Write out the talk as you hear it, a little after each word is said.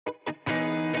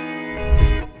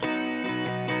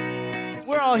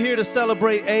all here to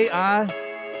celebrate AI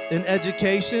in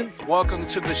education. Welcome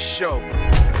to the show.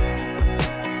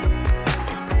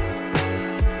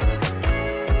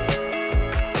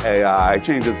 AI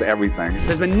changes everything.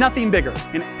 There's been nothing bigger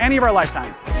in any of our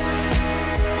lifetimes.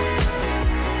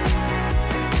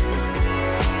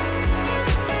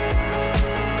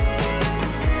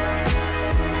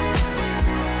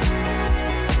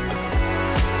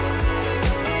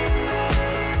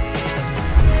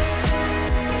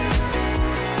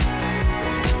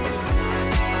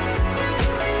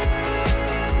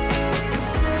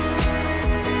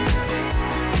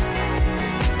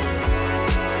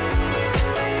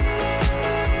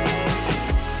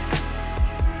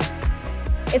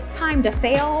 It's time to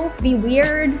fail, be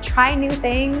weird, try new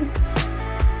things.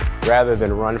 Rather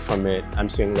than run from it, I'm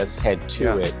saying let's head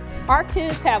to it. Our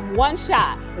kids have one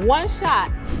shot.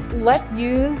 Let's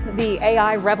use the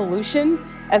AI revolution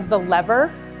as the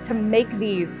lever to make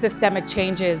these systemic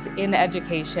changes in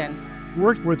education.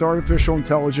 Work with artificial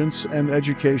intelligence and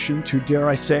education to, dare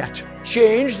I say it,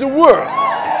 Change the world.